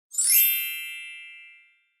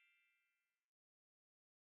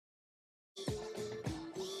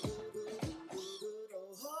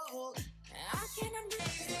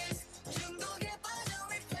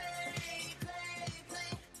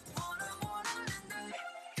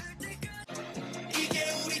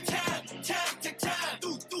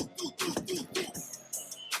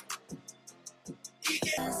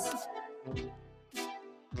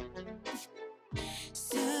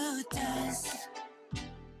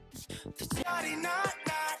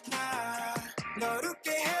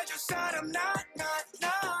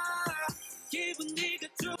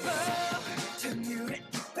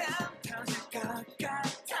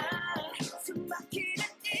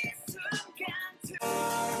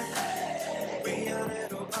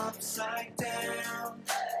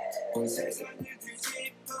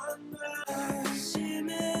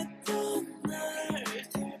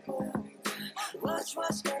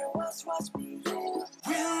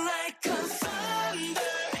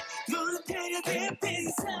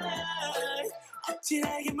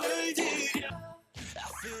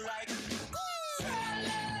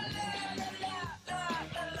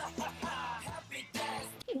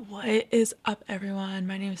What is up, everyone?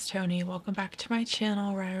 My name is Tony. Welcome back to my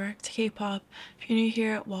channel where I react to K-pop. If you're new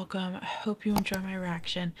here, welcome. I hope you enjoy my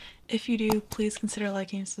reaction. If you do, please consider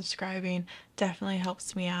liking and subscribing. Definitely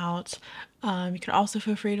helps me out. You can also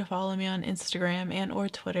feel free to follow me on Instagram and or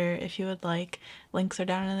Twitter if you would like. Links are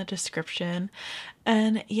down in the description.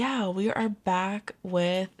 And yeah, we are back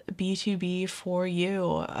with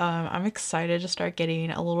BTOB4U. I'm excited to start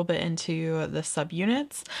getting a little bit into the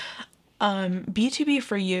subunits.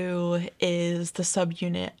 BTOB4U is the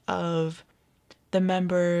subunit of the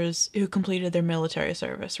members who completed their military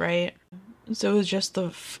service, right? So it was just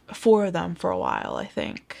the four of them for a while, I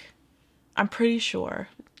think. I'm pretty sure.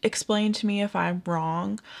 Explain to me if I'm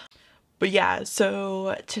wrong. But yeah,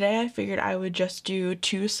 so today I figured I would just do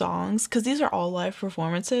 2 songs because these are all live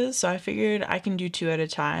performances. So I figured I can do 2 at a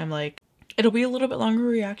time. Like, it'll be a little bit longer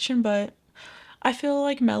reaction, but I feel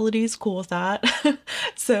like Melody's cool with that.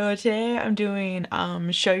 So today I'm doing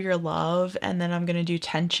Show Your Love, and then I'm gonna do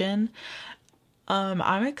Tension.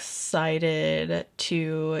 I'm excited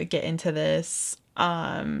to get into this.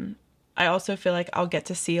 I also feel like I'll get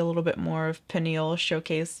to see a little bit more of Peniel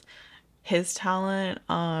showcase his talent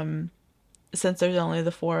since there's only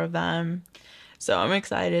the 4 of them. So I'm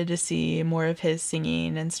excited to see more of his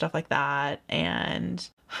singing and stuff like that. And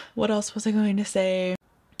what else was I going to say?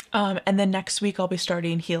 And then next week I'll be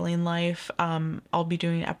starting Healing Life. I'll be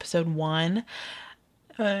doing episode 1,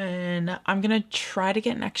 and I'm gonna try to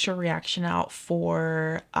get an extra reaction out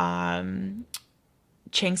for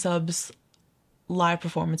Changsub's live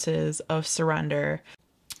performances of Surrender.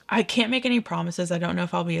 I can't make any promises. I don't know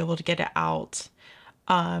if I'll be able to get it out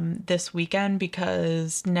this weekend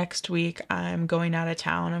because next week I'm going out of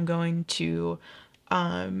town. I'm going to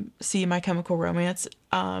see My Chemical Romance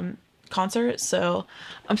concert, so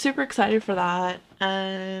I'm super excited for that.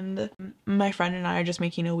 And my friend and I are just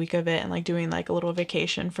making a week of it and like doing like a little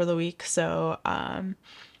vacation for the week. So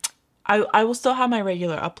I will still have my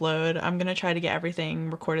regular upload. I'm gonna try to get everything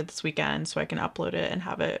recorded this weekend so I can upload it and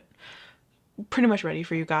have it pretty much ready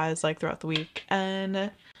for you guys like throughout the week.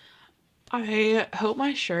 And I hope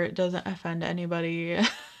my shirt doesn't offend anybody.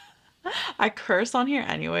 I curse on here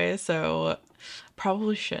anyway, so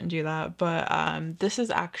probably shouldn't do that. But this is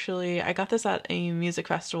actually, I got this at a music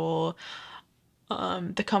festival.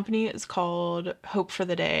 The company is called Hope for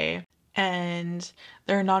the Day, and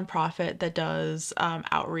they're a nonprofit that does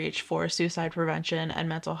outreach for suicide prevention and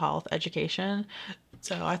mental health education.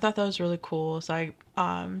 So I thought that was really cool. So I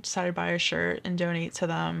decided to buy a shirt and donate to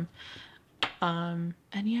them. And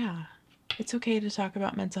yeah, it's okay to talk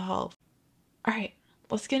about mental health. All right,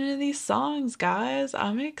 let's get into these songs, guys.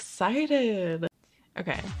 I'm excited.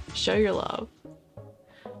 Okay, Show Your Love.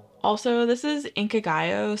 Also, this is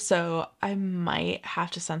Inkagayo, so I might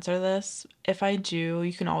have to censor this. If I do,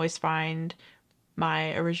 you can always find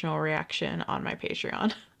my original reaction on my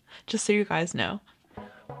Patreon. Just so you guys know.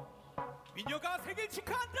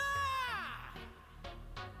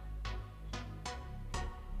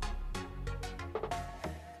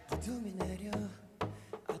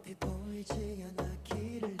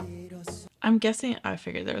 I'm guessing I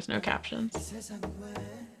figured there was no captions.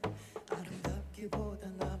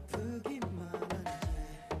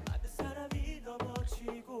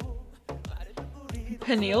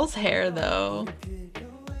 Peniel's hair though.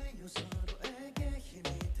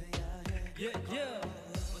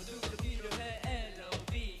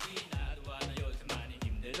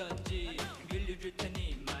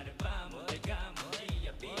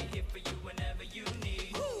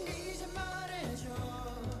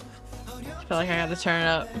 I feel like I gotta turn it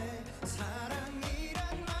up.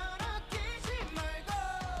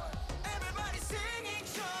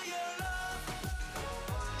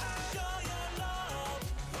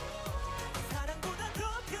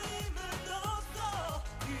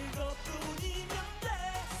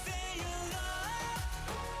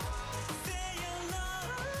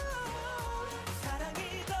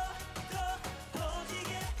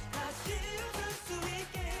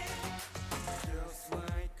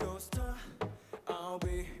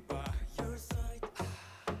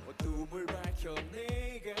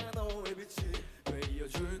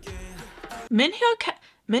 Minhyuk,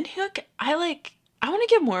 Minhyuk, I want to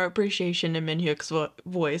give more appreciation to Minhyuk's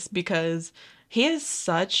voice because he has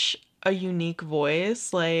such a unique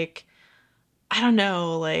voice. Like, I don't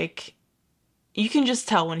know, like, you can just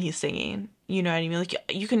tell when he's singing. You know what I mean? Like,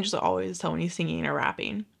 you can just always tell when he's singing or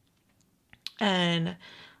rapping. And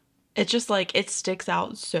it's just like, it sticks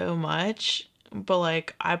out so much. But,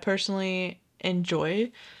 like, I personally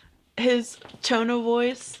enjoy his tone of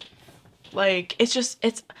voice. Like,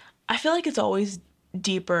 I feel like it's always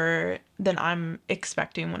deeper than I'm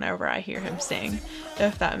expecting whenever I hear him sing,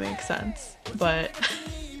 if that makes sense. But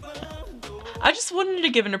I just wanted to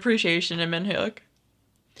give an appreciation to Minhyuk.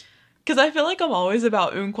 Because I feel like I'm always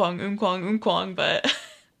about Eunkwang, Eunkwang, Eunkwang, but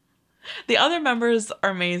the other members are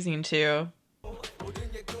amazing too.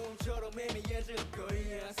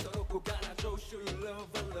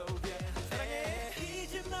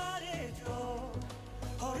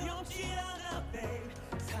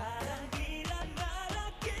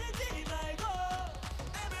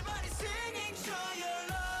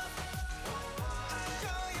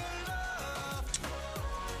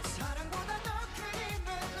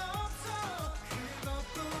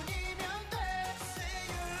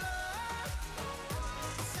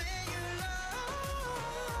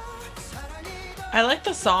 I like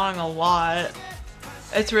the song a lot.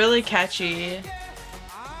 It's really catchy.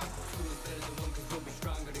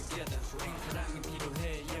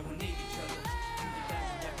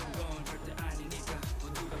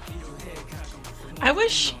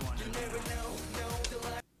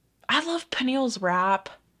 I love Peniel's rap.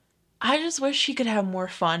 I just wish he could have more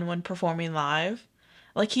fun when performing live.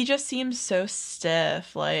 Like, he just seems so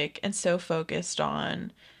stiff, like, and so focused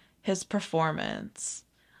on his performance.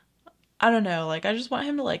 I don't know, like, I just want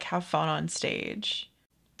him to, like, have fun on stage.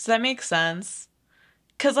 Does that make sense?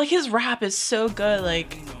 Because, like, his rap is so good,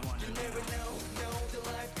 like...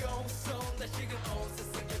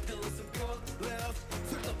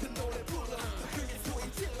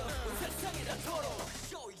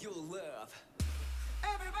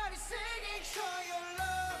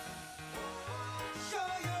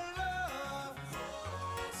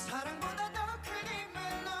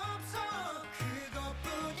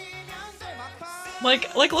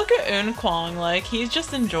 Like look at Eunkwang, like, he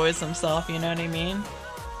just enjoys himself, you know what I mean?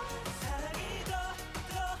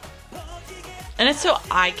 And it's so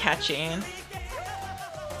eye-catching.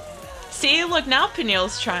 See, look, now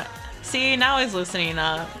Peniel's trying... See, now he's loosening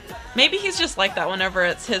up. Maybe he's just like that whenever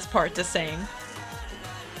it's his part to sing.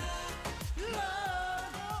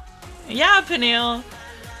 Yeah, Peniel.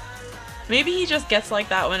 Maybe he just gets like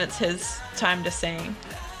that when it's his time to sing.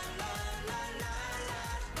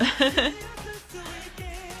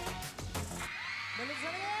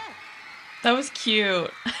 That was cute.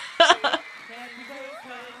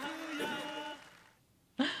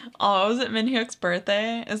 Oh, was it Minhyuk's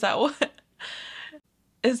birthday? Is that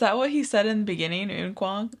what he said in the beginning,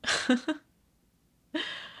 Eunkwang?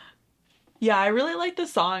 Yeah, I really like the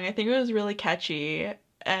song. I think it was really catchy.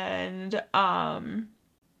 And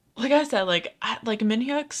like I said, like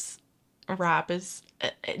Minhyuk's rap is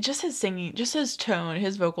just his singing, just his tone,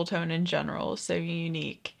 his vocal tone in general is so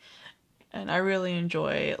unique. And I really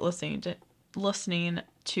enjoy listening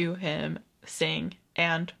to him sing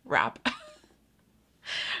and rap.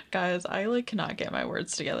 Guys, I like cannot get my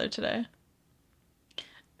words together today.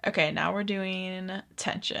 Okay, now we're doing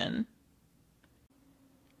tension.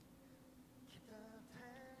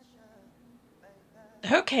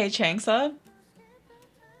 Okay, Changsa.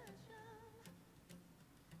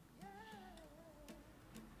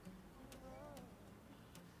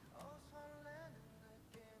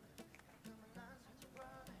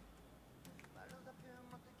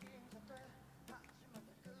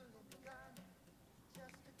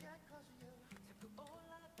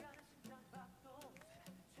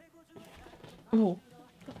 Ooh.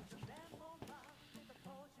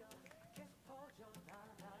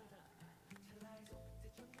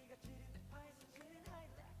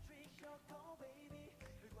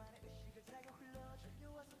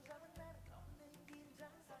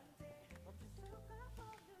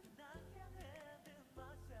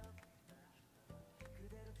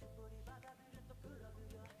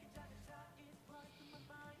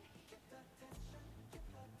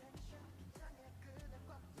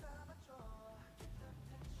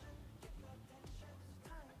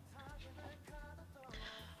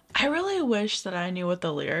 I really wish that I knew what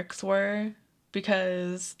the lyrics were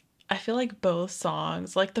because I feel like both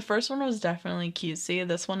songs, like the first one was definitely cutesy.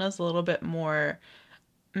 This one is a little bit more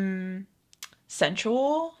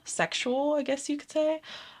sensual, sexual, I guess you could say.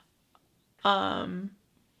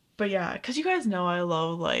 But yeah, because you guys know I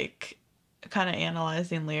love like kind of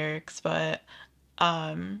analyzing lyrics, but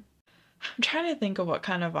I'm trying to think of what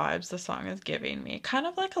kind of vibes the song is giving me. Kind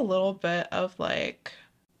of like a little bit of like,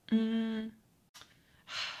 mm,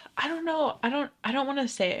 I don't know. I don't want to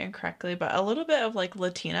say it incorrectly, but a little bit of like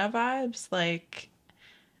Latina vibes, like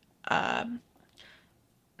um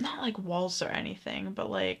not like waltz or anything, but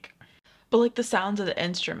like the sounds of the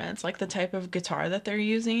instruments, like the type of guitar that they're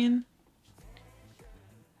using.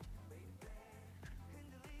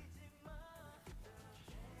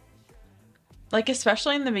 Like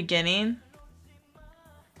especially in the beginning.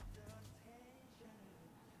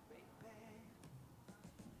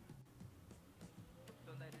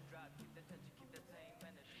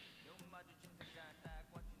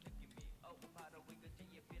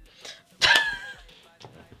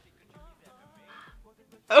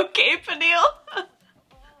 Okay, Peniel.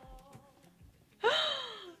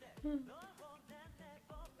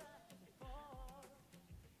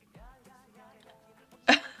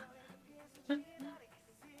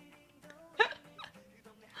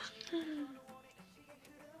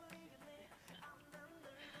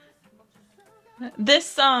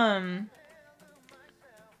 This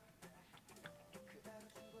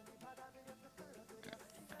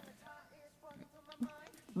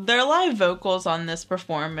their live vocals on this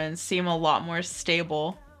performance seem a lot more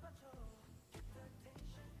stable.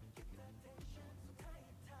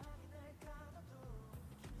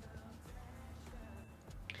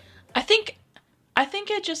 I think I think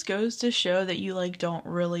it just goes to show that you like don't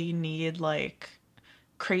really need like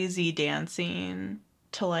crazy dancing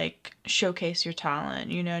to like showcase your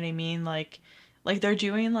talent, you know what I mean? Like they're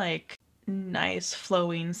doing like nice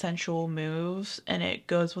flowing sensual moves and it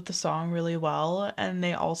goes with the song really well, and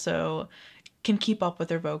they also can keep up with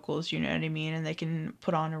their vocals, you know what I mean? And they can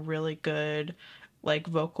put on a really good like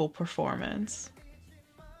vocal performance.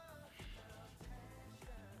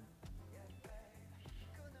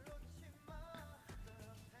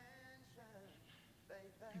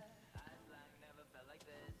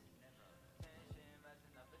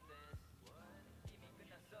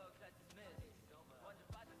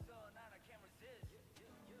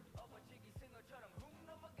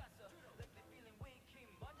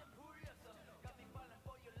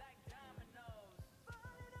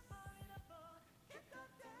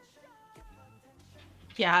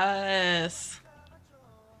 Yes.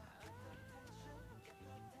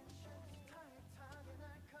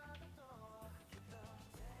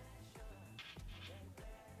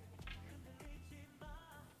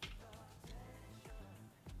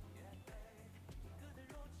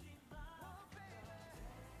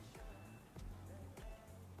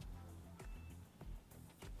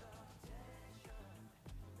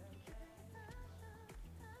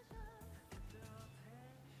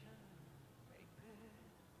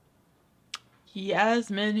 Yes,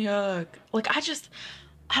 Minhyuk. Like I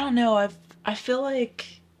don't know. I feel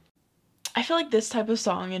like this type of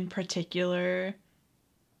song in particular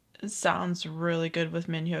sounds really good with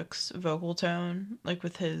Minhyuk's vocal tone, like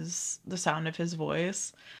with his the sound of his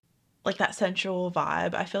voice. Like that sensual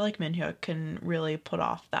vibe. I feel like Minhyuk can really put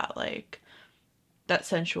off that like that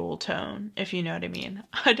sensual tone, if you know what I mean.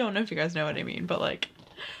 I don't know if you guys know what I mean, but like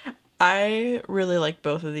I really like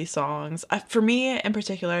both of these songs. For me in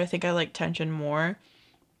particular, I think I like Tension more.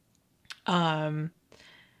 Um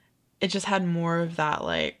it just had more of that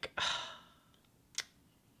like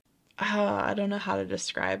I don't know how to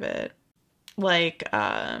describe it. Like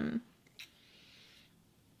I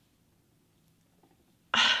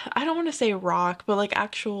don't want to say rock, but like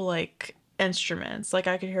actual like instruments. Like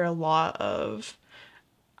I could hear a lot of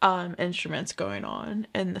instruments going on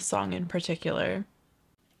in the song in particular.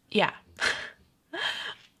 Yeah.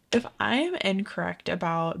 If I'm incorrect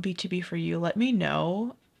about BTOB4U, let me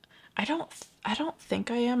know. I don't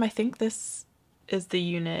think I am. I think this is the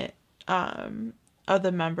unit of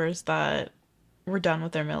the members that were done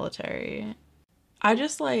with their military. I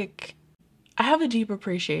just like I have a deep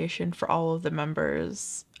appreciation for all of the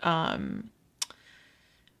members'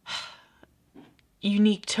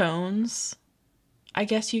 unique tones, I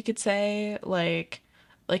guess you could say. Like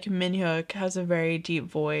Minhyuk has a very deep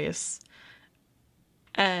voice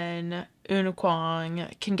and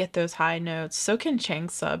Unakwang can get those high notes. So can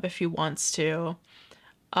Changsub if he wants to.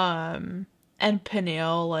 And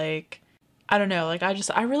Peniel, like I don't know, like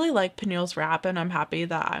I really like Peniel's rap and I'm happy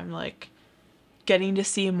that I'm like getting to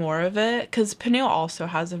see more of it because Peniel also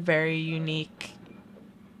has a very unique.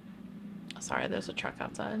 Sorry, there's a truck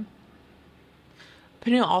outside.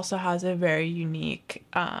 Peniel also has a very unique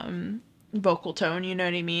vocal tone, you know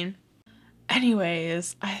what I mean?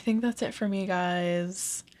 Anyways, I think that's it for me,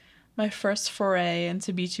 guys. my first foray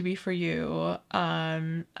into BTOB4U.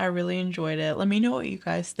 I really enjoyed it. Let me know what you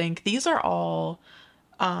guys think. These are all,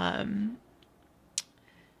 what's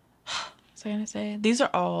I gonna say? These are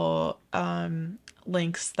all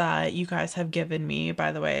links that you guys have given me,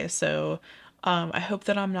 by the way. So I hope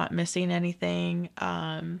that I'm not missing anything.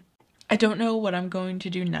 I don't know what I'm going to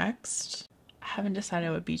do next. I haven't decided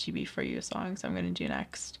what BTOB4U songs I'm going to do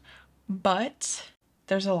next, but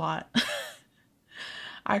there's a lot.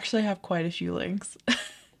 I actually have quite a few links.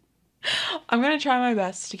 I'm going to try my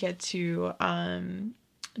best to get to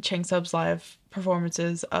Changsub's live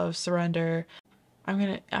performances of Surrender.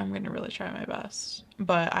 I'm gonna really try my best,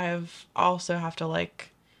 but I've also have to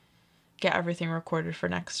like get everything recorded for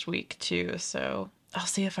next week too, so I'll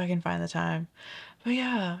see if I can find the time. But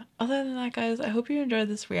yeah, other than that, guys, I hope you enjoyed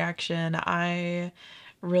this reaction. I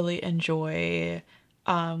really enjoy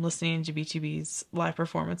listening to BTOB's live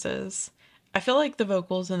performances. I feel like the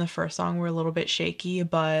vocals in the first song were a little bit shaky,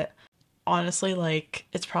 but honestly, like,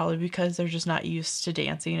 it's probably because they're just not used to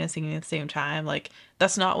dancing and singing at the same time. Like,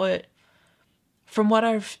 that's not what, from what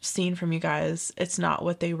I've seen from you guys, it's not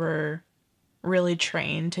what they were really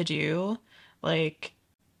trained to do. Like,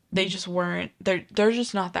 they just weren't, they're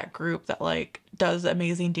just not that group that like does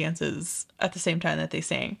amazing dances at the same time that they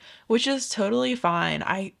sing, which is totally fine.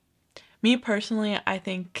 Me personally, I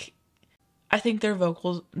think their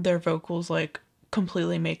vocals like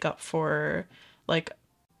completely make up for like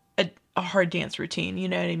a hard dance routine, you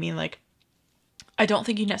know what I mean? Like, I don't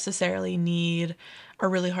think you necessarily need a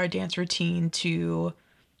really hard dance routine to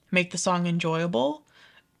make the song enjoyable.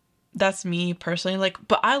 That's me personally, like,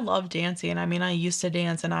 but I love dancing. I mean, I used to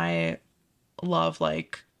dance and I love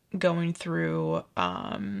like going through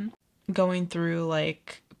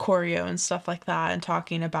like choreo and stuff like that and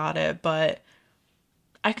talking about it, but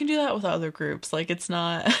I can do that with other groups. Like, it's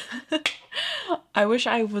not I wish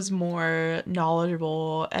I was more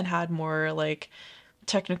knowledgeable and had more like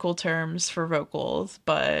technical terms for vocals,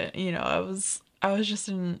 but you know, I was just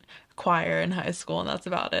in choir in high school and that's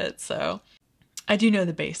about it. So I do know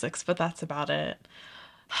the basics, but that's about it.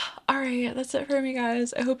 Alright, that's it for me,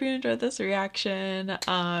 guys. I hope you enjoyed this reaction.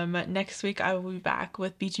 Next week I will be back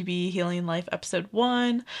with BTOB Healing Life episode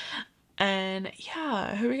 1. And yeah,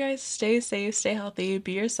 I hope you guys stay safe, stay healthy,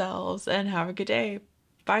 be yourselves, and have a good day.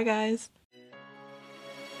 Bye, guys.